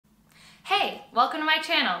Welcome to my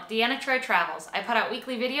channel, Deanna Travels. I put out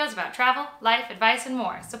weekly videos about travel, life, advice, and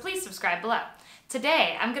more, so please subscribe below.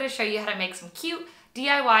 Today, I'm going to show you how to make some cute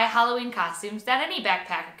DIY Halloween costumes that any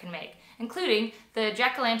backpacker can make, including the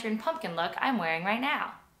jack-o'-lantern pumpkin look I'm wearing right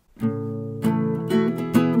now.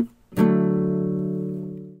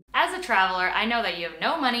 As a traveler, I know that you have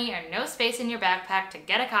no money or no space in your backpack to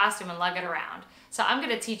get a costume and lug it around. So I'm going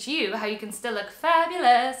to teach you how you can still look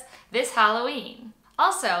fabulous this Halloween.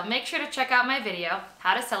 Also, make sure to check out my video,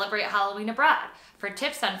 How to Celebrate Halloween Abroad, for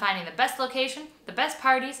tips on finding the best location, the best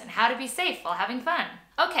parties, and how to be safe while having fun.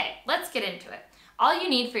 Okay, let's get into it. All you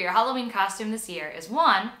need for your Halloween costume this year is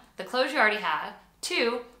 1, the clothes you already have,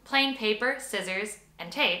 2, plain paper, scissors,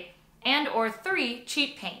 and tape, and or 3,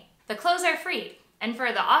 cheap paint. The clothes are free, and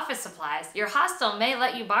for the office supplies, your hostel may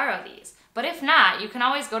let you borrow these, but if not, you can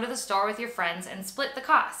always go to the store with your friends and split the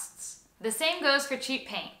costs. The same goes for cheap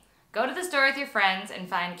paint. Go to the store with your friends and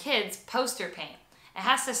find kids' poster paint. It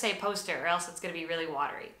has to say poster or else it's going to be really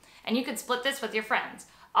watery. And you could split this with your friends.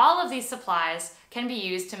 All of these supplies can be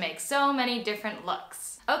used to make so many different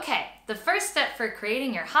looks. Okay, the first step for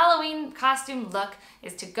creating your Halloween costume look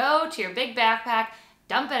is to go to your big backpack,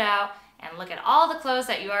 dump it out, and look at all the clothes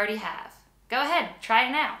that you already have. Go ahead, try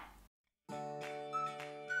it now.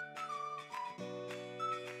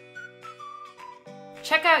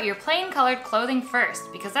 Check out your plain colored clothing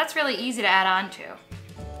first, because that's really easy to add on to.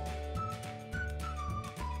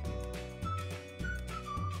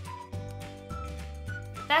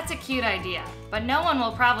 That's a cute idea, but no one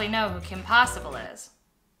will probably know who Kim Possible is.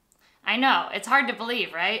 I know, it's hard to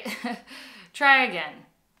believe, right? Try again.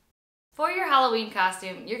 For your Halloween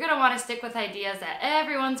costume, you're going to want to stick with ideas that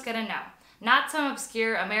everyone's going to know, not some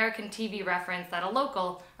obscure American TV reference that a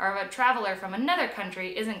local or a traveler from another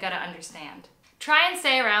country isn't going to understand. Try and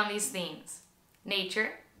stay around these themes: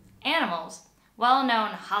 nature, animals, well-known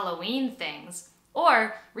Halloween things,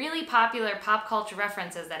 or really popular pop culture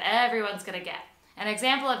references that everyone's gonna get. An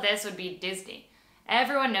example of this would be Disney.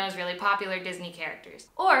 Everyone knows really popular Disney characters.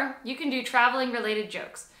 Or you can do traveling related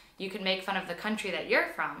jokes. You can make fun of the country that you're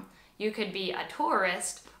from, you could be a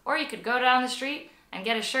tourist, or you could go down the street and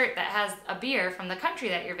get a shirt that has a beer from the country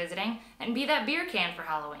that you're visiting and be that beer can for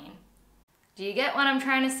Halloween. Do you get what I'm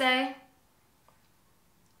trying to say?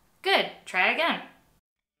 Good, try again.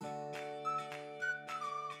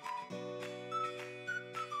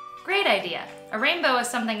 Great idea. A rainbow is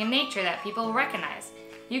something in nature that people will recognize.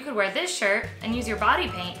 You could wear this shirt and use your body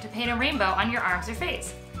paint to paint a rainbow on your arms or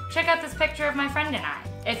face. Check out this picture of my friend and I.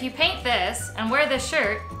 If you paint this and wear this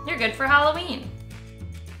shirt, you're good for Halloween.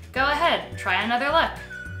 Go ahead, try another look.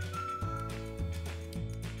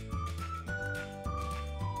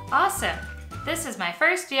 Awesome! This is my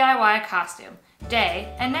first DIY costume.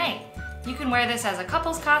 Day and night. You can wear this as a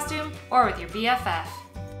couple's costume or with your BFF.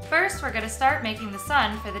 First, we're going to start making the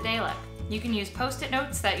sun for the day look. You can use post-it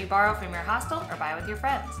notes that you borrow from your hostel or buy with your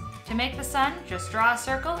friends. To make the sun, just draw a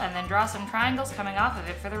circle and then draw some triangles coming off of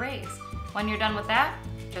it for the rays. When you're done with that,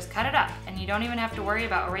 just cut it up, and you don't even have to worry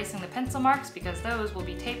about erasing the pencil marks because those will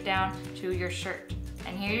be taped down to your shirt.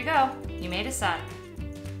 And here you go, you made a sun.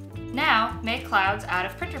 Now, make clouds out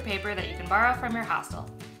of printer paper that you can borrow from your hostel.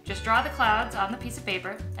 Just draw the clouds on the piece of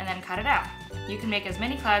paper and then cut it out. You can make as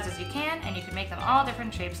many clouds as you can, and you can make them all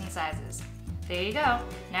different shapes and sizes. There you go,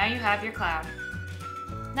 now you have your cloud.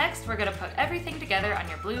 Next, we're going to put everything together on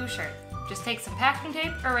your blue shirt. Just take some packing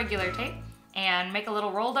tape or regular tape and make a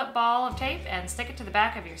little rolled up ball of tape and stick it to the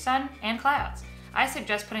back of your sun and clouds. I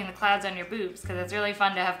suggest putting the clouds on your boobs because it's really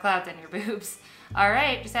fun to have clouds on your boobs.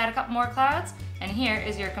 Alright, just add a couple more clouds, and here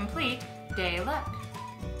is your complete day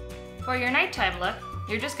look. For your nighttime look,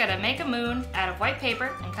 you're just going to make a moon out of white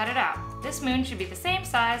paper and cut it out. This moon should be the same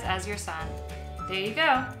size as your sun. There you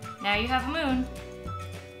go. Now you have a moon.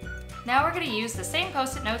 Now we're going to use the same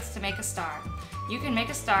post-it notes to make a star. You can make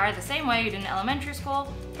a star the same way you did in elementary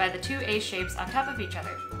school by the 2 A shapes on top of each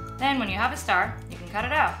other. Then when you have a star, you can cut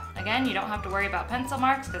it out. Again, you don't have to worry about pencil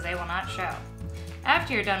marks because they will not show.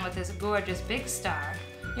 After you're done with this gorgeous big star,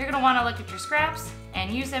 you're going to want to look at your scraps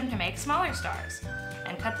and use them to make smaller stars.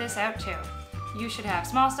 And cut this out too. You should have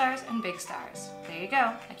small stars and big stars. There you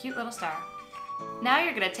go, a cute little star. Now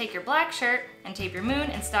you're going to take your black shirt and tape your moon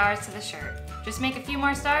and stars to the shirt. Just make a few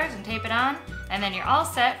more stars and tape it on, and then you're all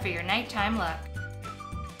set for your nighttime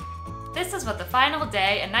look. This is what the final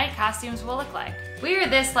day and night costumes will look like. We wore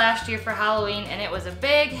this last year for Halloween and it was a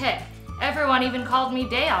big hit. Everyone even called me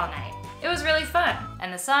Day All Night. It was really fun,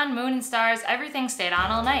 and the sun, moon, and stars, everything stayed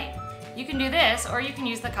on all night. You can do this, or you can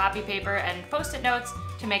use the copy paper and post-it notes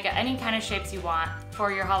to make any kind of shapes you want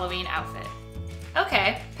for your Halloween outfit.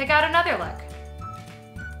 Okay, pick out another look.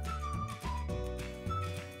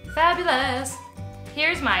 Fabulous!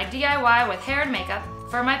 Here's my DIY with hair and makeup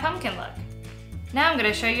for my pumpkin look. Now I'm going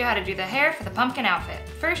to show you how to do the hair for the pumpkin outfit.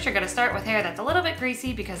 First, you're going to start with hair that's a little bit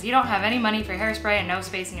greasy because you don't have any money for hairspray and no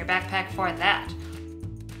space in your backpack for that.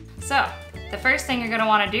 So, the first thing you're going to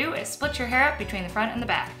want to do is split your hair up between the front and the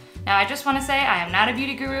back. Now I just want to say I am not a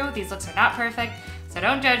beauty guru, these looks are not perfect, so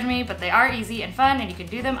don't judge me, but they are easy and fun and you can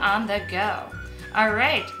do them on the go.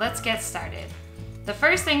 Alright, let's get started. The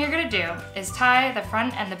first thing you're going to do is tie the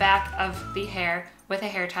front and the back of the hair with a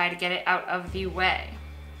hair tie to get it out of the way.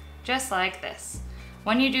 Just like this.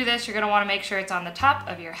 When you do this, you're going to want to make sure it's on the top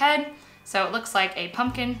of your head so it looks like a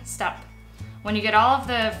pumpkin stump. When you get all of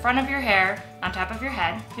the front of your hair on top of your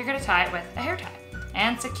head, you're going to tie it with a hair tie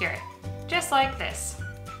and secure it. Just like this.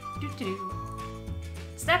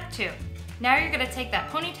 Step 2. Now you're going to take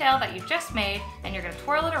that ponytail that you just made and you're going to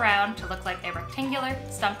twirl it around to look like a rectangular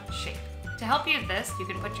stump shape. To help you with this, you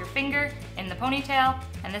can put your finger in the ponytail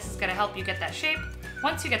and this is going to help you get that shape.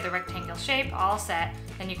 Once you get the rectangle shape all set,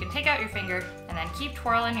 then you can take out your finger and then keep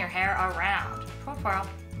twirling your hair around. Twirl, twirl.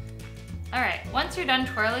 Alright, once you're done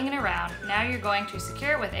twirling it around, now you're going to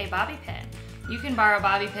secure it with a bobby pin. You can borrow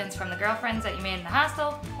bobby pins from the girlfriends that you made in the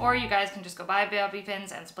hostel, or you guys can just go buy bobby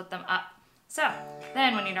pins and split them up. So,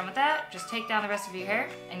 then when you're done with that, just take down the rest of your hair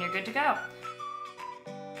and you're good to go.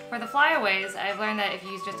 For the flyaways, I've learned that if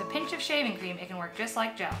you use just a pinch of shaving cream, it can work just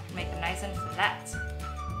like gel and make them nice and flat.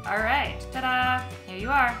 Alright, ta-da! Here you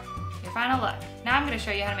are, your final look. Now I'm going to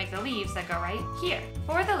show you how to make the leaves that go right here.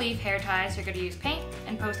 For the leaf hair ties, you're going to use paint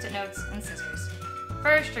and post-it notes and scissors.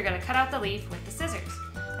 First, you're going to cut out the leaf with the scissors.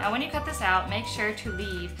 Now when you cut this out, make sure to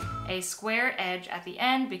leave a square edge at the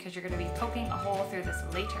end because you're going to be poking a hole through this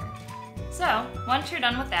later. So, once you're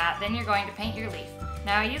done with that, then you're going to paint your leaf.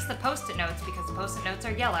 Now I use the post-it notes because the post-it notes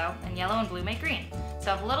are yellow, and yellow and blue make green.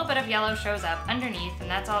 So if a little bit of yellow shows up underneath, then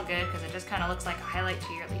that's all good because it just kind of looks like a highlight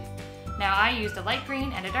to your leaf. Now I used a light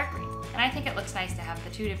green and a dark green, and I think it looks nice to have the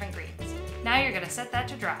two different greens. Now you're going to set that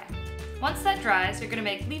to dry. Once that dries, you're going to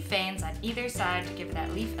make leaf veins on either side to give it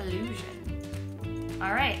that leaf illusion.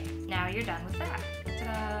 Alright, now you're done with that.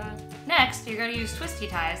 Ta-da! Next, you're going to use twisty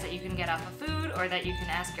ties that you can get off of food or that you can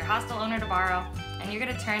ask your hostel owner to borrow, and you're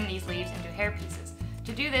going to turn these leaves into hair pieces.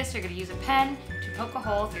 To do this, you're going to use a pen to poke a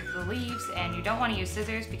hole through the leaves, and you don't want to use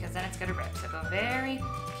scissors because then it's going to rip. So go very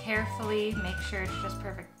carefully, make sure it's just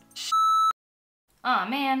perfect. Aw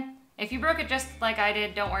man, if you broke it just like I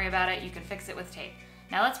did, don't worry about it, you can fix it with tape.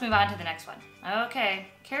 Now let's move on to the next one. Okay,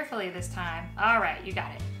 carefully this time. Alright, you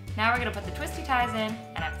got it. Now we're going to put the twisty ties in,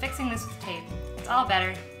 and I'm fixing this with tape. It's all better,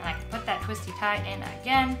 and I can put that twisty tie in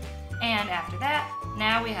again. And after that,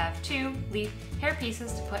 now we have 2 leaf hair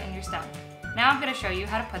pieces to put in your stump. Now I'm going to show you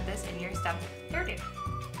how to put this in your stump hairdo.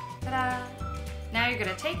 Ta-da! Now you're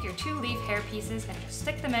going to take your 2 leaf hair pieces and just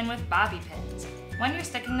stick them in with bobby pins. When you're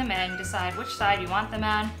sticking them in, decide which side you want them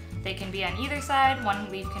on. They can be on either side, one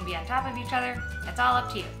leaf can be on top of each other. It's all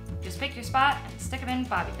up to you. Just pick your spot and stick them in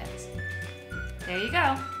bobby pins. There you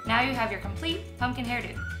go. Now you have your complete pumpkin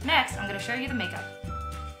hairdo. Next, I'm going to show you the makeup.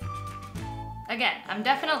 Again, I'm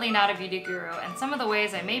definitely not a beauty guru, and some of the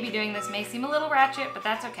ways I may be doing this may seem a little ratchet, but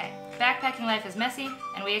that's okay. Backpacking life is messy,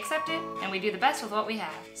 and we accept it, and we do the best with what we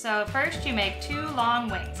have. So first you make 2 long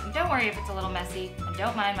wings, and don't worry if it's a little messy, and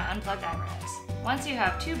don't mind my unplugged eyebrows. Once you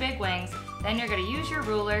have 2 big wings, then you're going to use your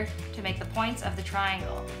ruler to make the points of the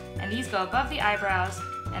triangle. And these go above the eyebrows,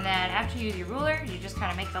 and then after you use your ruler, you just kind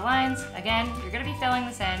of make the lines. Again, you're going to be filling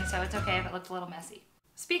this in, so it's okay if it looks a little messy.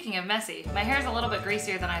 Speaking of messy, my hair's a little bit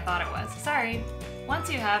greasier than I thought it was. Sorry.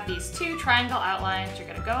 Once you have these 2 triangle outlines, you're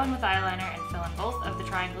going to go in with eyeliner and fill in both of the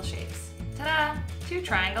triangle shapes. Ta-da! 2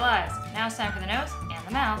 triangle eyes. Now it's time for the nose and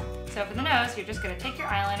the mouth. So for the nose, you're just going to take your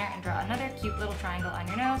eyeliner and draw another cute little triangle on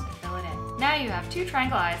your nose and fill it in. Now you have 2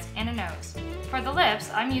 triangle eyes and a nose. For the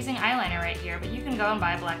lips, I'm using eyeliner right here, but you can go and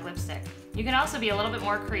buy black lipstick. You can also be a little bit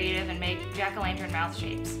more creative and make jack-o'-lantern mouth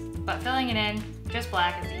shapes. But filling it in, just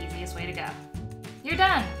black is the easiest way to go. You're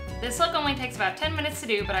done! This look only takes about 10 minutes to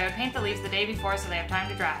do, but I would paint the leaves the day before so they have time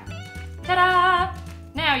to dry. Ta-da!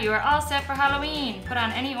 Now you are all set for Halloween! Put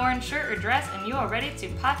on any orange shirt or dress and you are ready to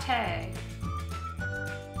party!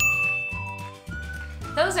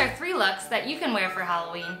 Those are 3 looks that you can wear for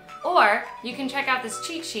Halloween, or you can check out this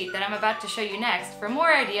cheat sheet that I'm about to show you next for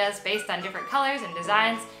more ideas based on different colors and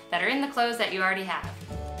designs that are in the clothes that you already have.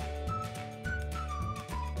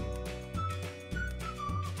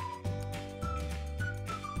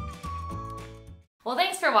 Well,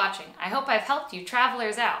 thanks for watching. I hope I've helped you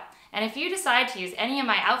travelers out. And if you decide to use any of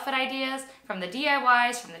my outfit ideas, from the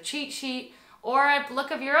DIYs, from the cheat sheet, or a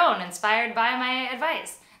look of your own inspired by my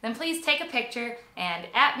advice, then please take a picture and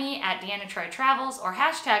 @ me at Deanna Troy Travels or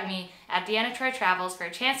hashtag me at Deanna Troy Travels for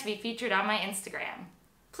a chance to be featured on my Instagram.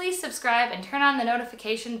 Please subscribe and turn on the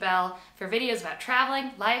notification bell for videos about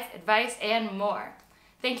traveling, life, advice, and more.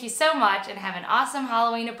 Thank you so much and have an awesome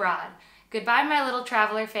Halloween abroad. Goodbye, my little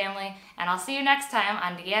traveler family, and I'll see you next time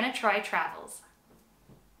on Deanna Troy Travels.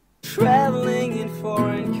 Traveling in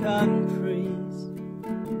foreign countries,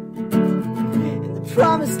 in the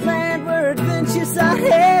promised land where adventures are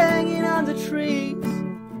hanging on the trees,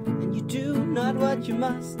 and you do not what you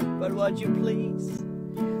must, but what you please.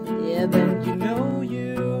 Yeah, then you know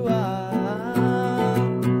you are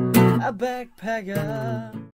a backpacker.